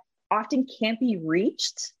that often can't be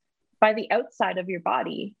reached by the outside of your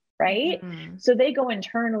body. Right. So they go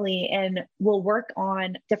internally and will work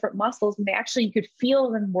on different muscles. And you could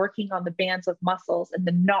feel them working on the bands of muscles and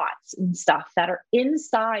the knots and stuff that are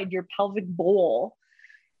inside your pelvic bowl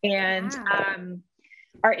and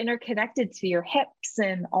are interconnected to your hips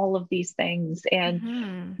and all of these things.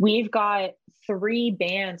 And we've got 3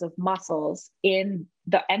 bands of muscles in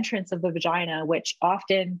the entrance of the vagina, which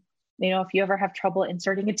often, if you ever have trouble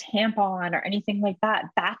inserting a tampon or anything like that,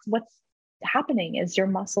 that's what's happening is your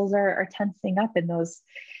muscles are tensing up in those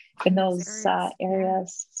in those cancers.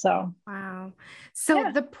 areas. So, Wow. So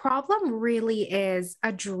yeah. the problem really is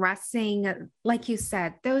addressing, like you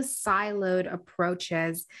said, those siloed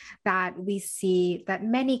approaches that we see that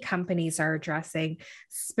many companies are addressing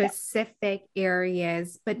specific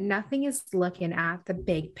areas, but nothing is looking at the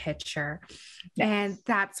big picture. And Yes.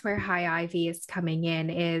 that's where Hyivy is coming in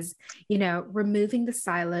is, removing the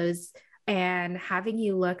silos and having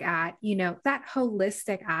you look at, that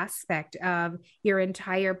holistic aspect of your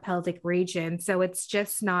entire pelvic region. So it's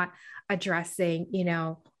just not addressing,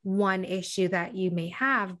 one issue that you may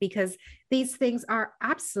have, because these things are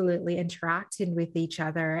absolutely interacting with each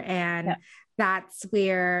other. And Yeah. that's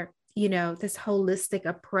where, this holistic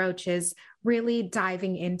approach is really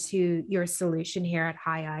diving into your solution here at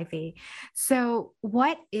Hyivy. So,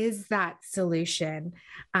 what is that solution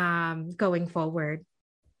going forward?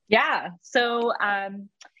 Yeah. So,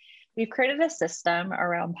 we've created a system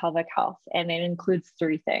around pelvic health, and it includes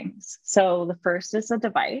three things. So, the first is a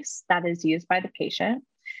device that is used by the patient.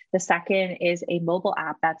 The second is a mobile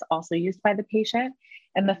app that's also used by the patient.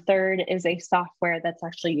 And the third is a software that's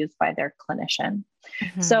actually used by their clinician.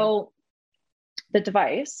 Mhm. So, the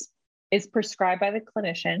device is prescribed by the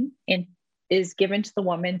clinician and is given to the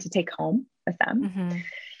woman to take home with them. Mhm.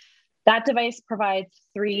 That device provides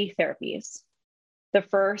three therapies. The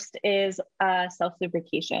first is self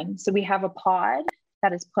lubrication. So we have a pod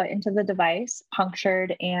that is put into the device,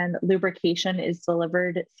 punctured, and lubrication is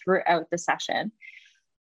delivered throughout the session.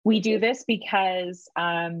 We do this because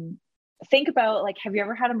think about, like, have you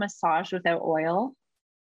ever had a massage without oil?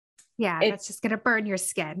 Yeah, that's It's just going to burn your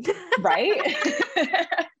skin. right.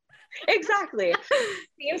 Exactly.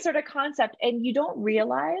 Same sort of concept. And you don't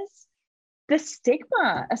realize the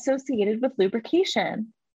stigma associated with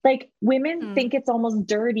lubrication. Like, women Mm. think it's almost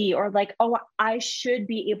dirty, or like, oh, I should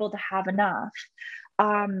be able to have enough.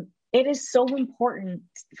 It is so important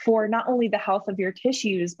for not only the health of your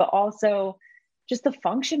tissues, but also just the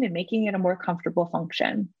function and making it a more comfortable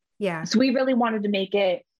function. Yeah. So we really wanted to make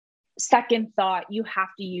it second thought. You have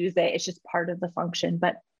to use it. It's just part of the function,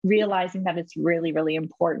 but realizing that it's really, really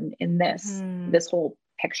important in this whole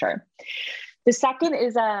picture. The second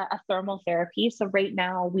is a thermal therapy. So right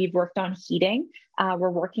now we've worked on heating. We're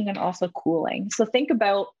working on also cooling. So think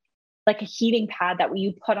about like a heating pad that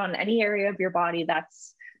you put on any area of your body.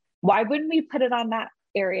 Why wouldn't we put it on that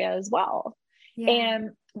area as well? Yeah.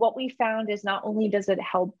 And what we found is not only does it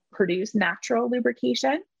help produce natural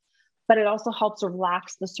lubrication, but it also helps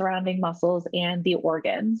relax the surrounding muscles and the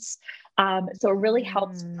organs. So it really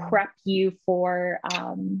helps prep you for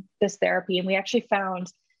this therapy. And we actually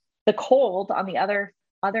found the cold, on the other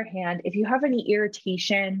hand, if you have any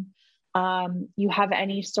irritation, you have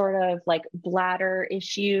any sort of like bladder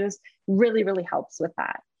issues, really, really helps with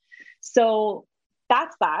that. So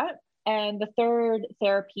that's that. And the third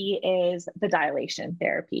therapy is the dilation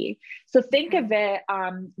therapy. So think of it,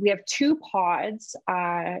 we have two pods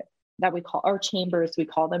that we call, or chambers, we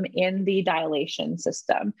call them, in the dilation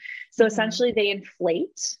system. So essentially they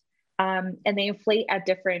inflate, and they inflate at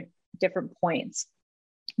different points.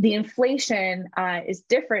 The inflation is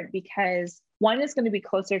different because one is going to be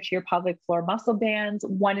closer to your pelvic floor muscle bands.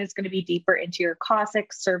 One is going to be deeper into your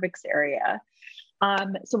coccyx, cervix area.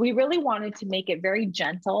 So we really wanted to make it very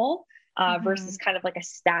gentle versus kind of like a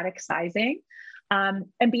static sizing,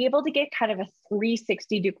 and be able to get kind of a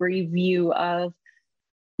 360-degree view of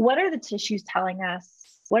what are the tissues telling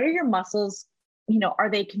us? What are your muscles? Are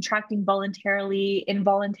they contracting voluntarily,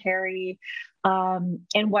 involuntary?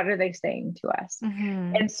 And what are they saying to us?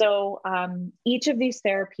 And so each of these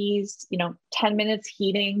therapies, 10 minutes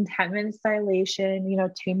heating, 10 minutes dilation,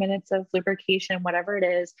 2 minutes of lubrication, whatever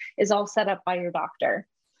it is all set up by your doctor.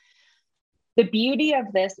 The beauty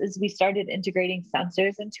of this is we started integrating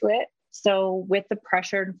sensors into it. So with the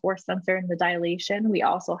pressure and force sensor and the dilation, we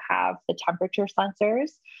also have the temperature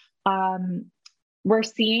sensors. We're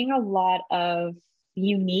seeing a lot of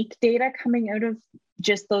unique data coming out of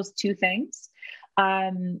just those two things.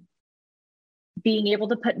 Being able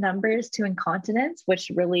to put numbers to incontinence,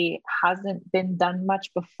 which really hasn't been done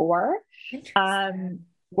much before.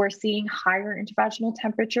 We're seeing higher intervaginal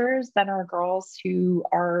temperatures than our girls who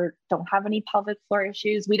don't have any pelvic floor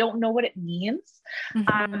issues. We don't know what it means,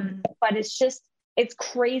 but it's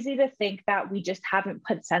crazy to think that we just haven't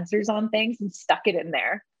put sensors on things and stuck it in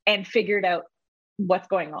there and figured out what's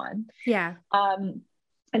going on. Yeah.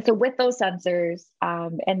 And so with those sensors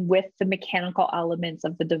and with the mechanical elements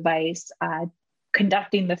of the device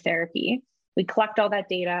conducting the therapy, we collect all that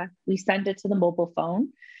data, we send it to the mobile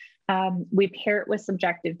phone. We pair it with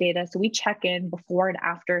subjective data. So we check in before and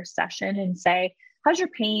after a session and say, how's your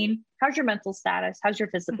pain? How's your mental status? How's your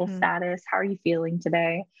physical status? How are you feeling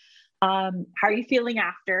today? How are you feeling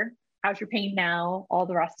after? How's your pain now? All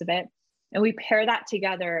the rest of it. And we pair that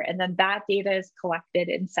together. And then that data is collected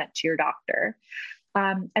and sent to your doctor.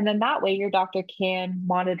 And then that way your doctor can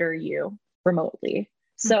monitor you remotely.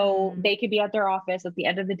 So they could be at their office at the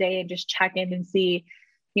end of the day and just check in and see,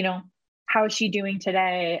 you know, how is she doing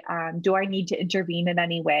today? Do I need to intervene in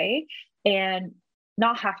any way? And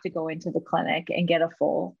not have to go into the clinic and get a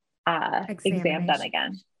full exam done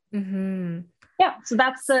again. Yeah. So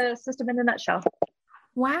that's the system in a nutshell.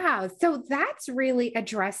 Wow. So that's really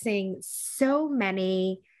addressing so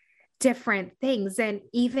many different things. And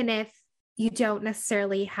even if you don't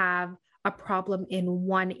necessarily have a problem in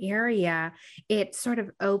one area, it sort of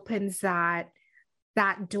opens that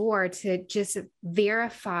door to just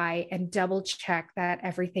verify and double check that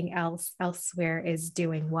everything else elsewhere is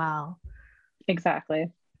doing well.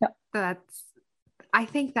 Exactly. Yep. I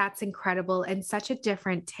think that's incredible and such a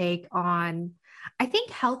different take on, I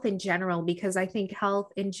think, health in general, because I think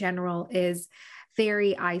health in general is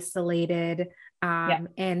very isolated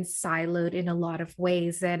and siloed in a lot of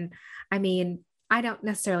ways. And I mean, I don't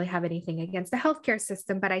necessarily have anything against the healthcare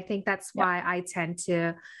system, but I think that's why I tend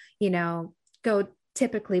to, go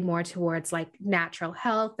typically more towards like natural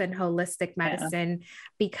health and holistic medicine,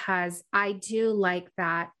 because I do like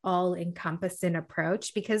that all encompassing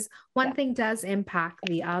approach, because one thing does impact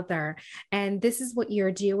the other. And this is what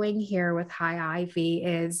you're doing here with Hyivy,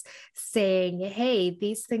 is saying, hey,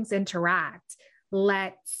 these things interact.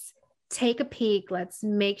 Let's take a peek. Let's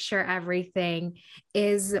make sure everything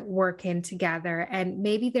is working together. And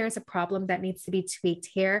maybe there's a problem that needs to be tweaked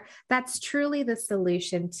here. That's truly the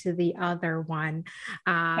solution to the other one.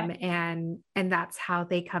 And that's how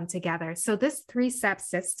they come together. So this 3-step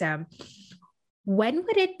system, when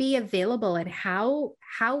would it be available, and how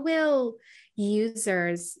will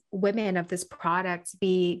users, women of this product,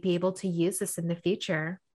 be able to use this in the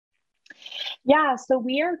future? Yeah, so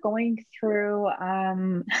we are going through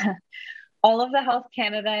all of the Health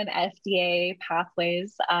Canada and FDA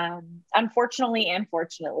pathways, unfortunately and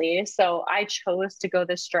fortunately. So I chose to go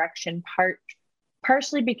this direction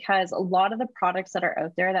partially because a lot of the products that are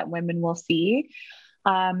out there that women will see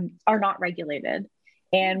are not regulated,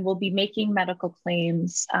 and will be making medical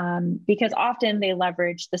claims because often they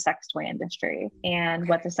leverage the sex toy industry, and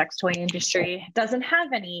what the sex toy industry doesn't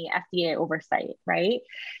have any FDA oversight, right?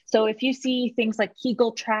 So if you see things like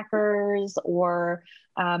Kegel trackers or,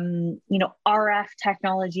 RF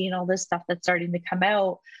technology and all this stuff that's starting to come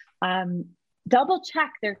out, double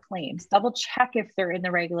check their claims, double check if they're in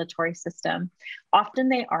the regulatory system. Often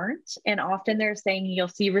they aren't. And often they're saying you'll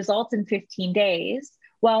see results in 15 days.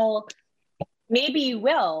 Well, maybe you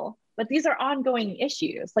will, but these are ongoing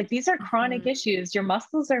issues. Like, these are chronic issues. Your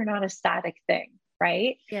muscles are not a static thing,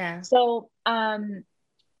 right? Yeah. So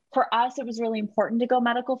for us, it was really important to go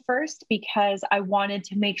medical first, because I wanted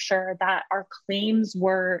to make sure that our claims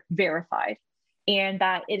were verified and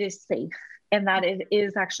that it is safe and that it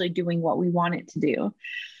is actually doing what we want it to do.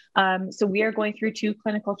 So we are going through 2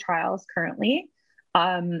 clinical trials currently,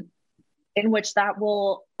 in which that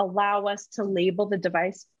will allow us to label the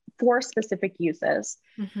device for specific uses.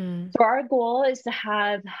 So our goal is to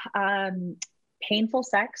have painful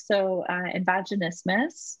sex, so in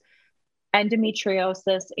vaginismus,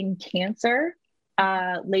 endometriosis, and cancer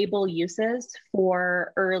label uses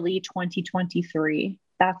for early 2023.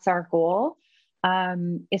 That's our goal,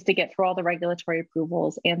 is to get through all the regulatory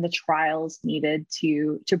approvals and the trials needed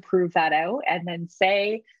to prove that out, and then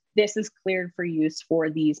say this is cleared for use for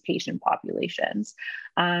these patient populations.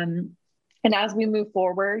 And as we move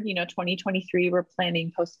forward, 2023, we're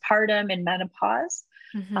planning postpartum and menopause.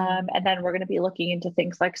 And then we're going to be looking into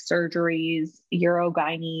things like surgeries,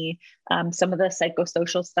 urogyne, some of the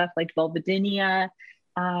psychosocial stuff like vulvodynia.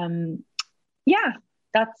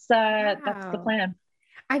 That's the plan.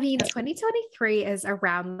 I mean, 2023 is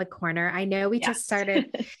around the corner. I know we just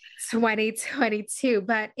started 2022,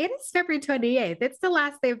 but it is February 28th. It's the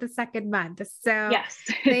last day of the second month. So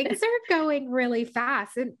things are going really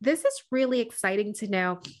fast. And this is really exciting to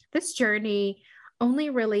know. This journey only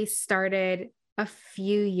really started a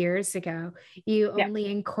few years ago. You only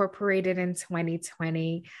incorporated in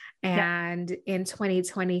 2020, and in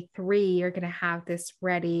 2023, you're going to have this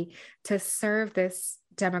ready to serve this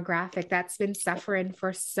demographic that's been suffering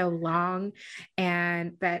for so long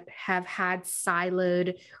and that have had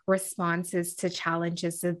siloed responses to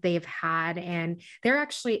challenges that they've had. And they're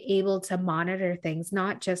actually able to monitor things,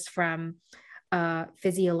 not just from a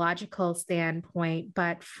physiological standpoint,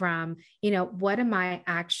 but from, what am I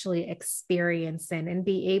actually experiencing, and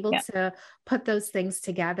be able Yeah. to put those things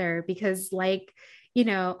together. Because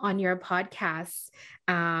on your podcast,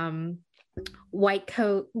 White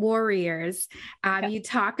Coat Warriors, Yeah. you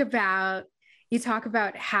talk about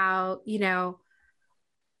how,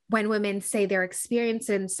 when women say they're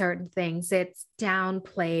experiencing certain things, it's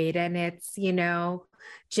downplayed and it's,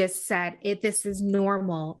 just said this is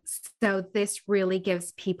normal. So this really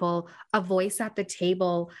gives people a voice at the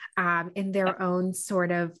table in their own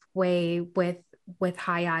sort of way with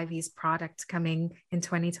Hyivy's product coming in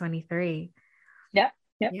 2023. Yeah.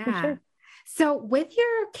 Yeah, for Yeah. sure. So with your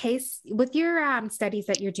studies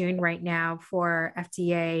that you're doing right now for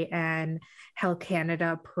FDA and Health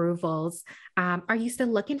Canada approvals, are you still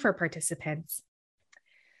looking for participants?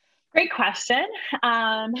 Great question.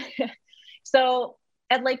 So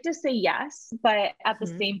I'd like to say yes, but at the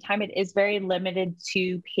same time, it is very limited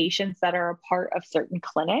to patients that are a part of certain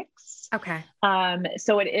clinics. Okay.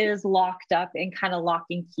 So it is locked up and kind of lock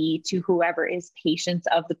and key to whoever is patients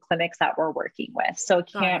of the clinics that we're working with. So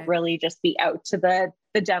it can't really just be out to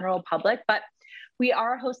the general public, but we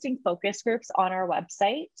are hosting focus groups on our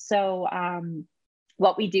website. So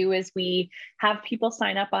what we do is we have people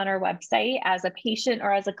sign up on our website as a patient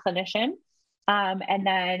or as a clinician. And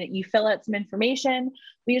then you fill out some information.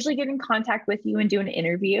 We usually get in contact with you and do an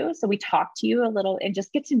interview. So we talk to you a little and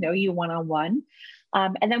just get to know you one-on-one.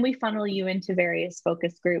 And then we funnel you into various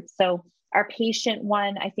focus groups. So our patient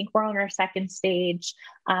one, I think we're on our second stage.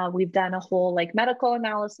 We've done a whole medical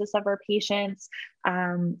analysis of our patients.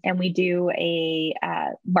 And we do a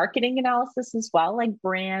marketing analysis as well, like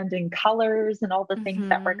brand and colors and all the things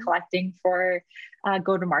that we're collecting for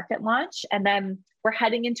go-to-market launch. And then we're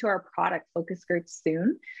heading into our product focus groups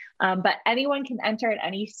soon. But anyone can enter at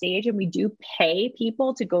any stage, and we do pay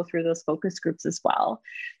people to go through those focus groups as well.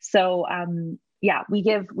 So yeah, we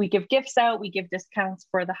give gifts out, we give discounts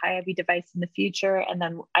for the Hyivy device in the future, and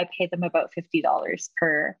then I pay them about $50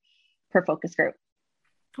 per focus group.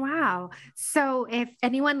 Wow. So if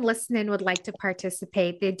anyone listening would like to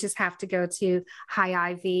participate, they just have to go to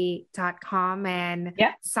hyivy.com and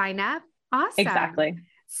sign up. Awesome. Exactly.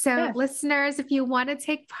 So listeners, if you want to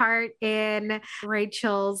take part in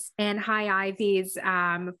Rachel's and Hyivy's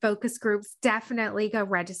focus groups, definitely go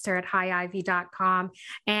register at hyivy.com,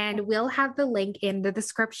 and we'll have the link in the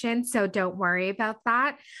description. So don't worry about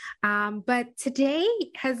that. But today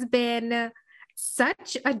has been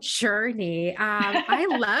such a journey. I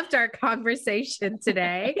loved our conversation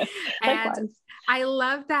today. And I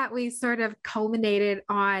love that we sort of culminated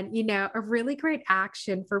on, a really great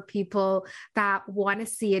action for people that want to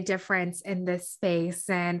see a difference in this space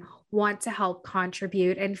and want to help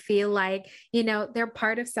contribute and feel like, they're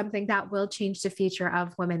part of something that will change the future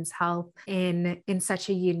of women's health in such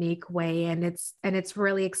a unique way. And it's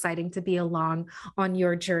really exciting to be along on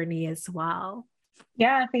your journey as well.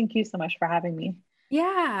 Yeah, thank you so much for having me.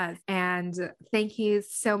 Yeah. And thank you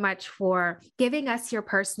so much for giving us your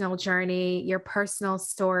personal journey, your personal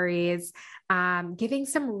stories, giving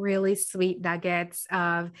some really sweet nuggets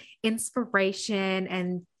of inspiration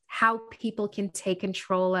and how people can take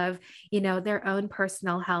control of, their own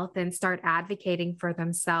personal health and start advocating for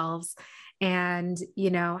themselves, and,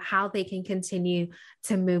 how they can continue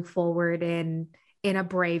to move forward in a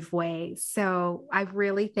brave way. So I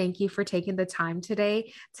really thank you for taking the time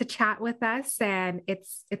today to chat with us. And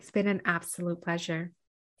it's been an absolute pleasure.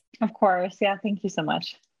 Of course. Yeah. Thank you so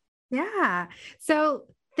much. Yeah. So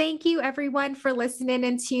thank you everyone for listening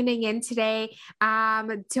and tuning in today.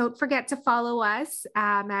 Don't forget to follow us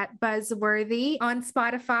at Buzzworthy on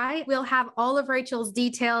Spotify. We'll have all of Rachel's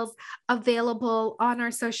details available on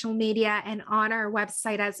our social media and on our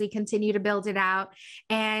website as we continue to build it out.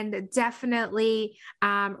 And definitely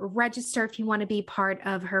register if you want to be part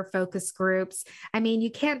of her focus groups. I mean, you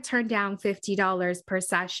can't turn down $50 per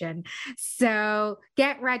session. So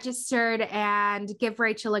get registered and give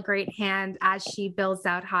Rachel a great hand as she builds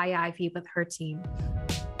out Hyivy with her team.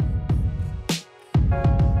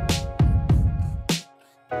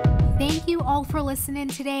 Thank you all for listening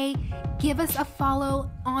today. Give us a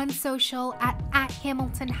follow on social at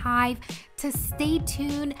Hamilton Hive to stay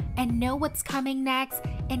tuned and know what's coming next.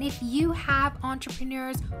 And if you have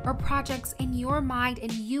entrepreneurs or projects in your mind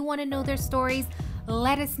and you want to know their stories,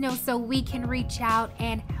 let us know so we can reach out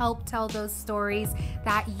and help tell those stories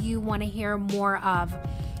that you want to hear more of.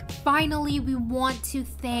 Finally, we want to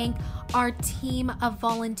thank our team of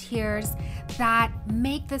volunteers that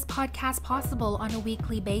make this podcast possible on a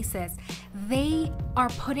weekly basis. They are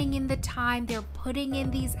putting in the time, they're putting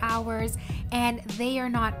in these hours, and they are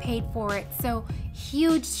not paid for it. So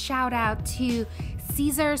huge shout out to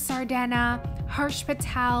Cesar Sardena, Harsh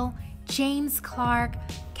Patel, James Clark,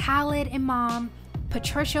 Khalid Imam,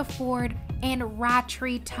 Patricia Ford, and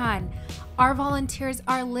Ratri Tun. Our volunteers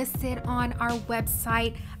are listed on our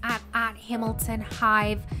website at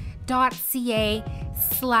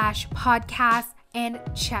hamiltonhive.ca/podcast, and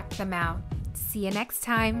check them out. See you next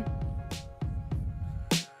time.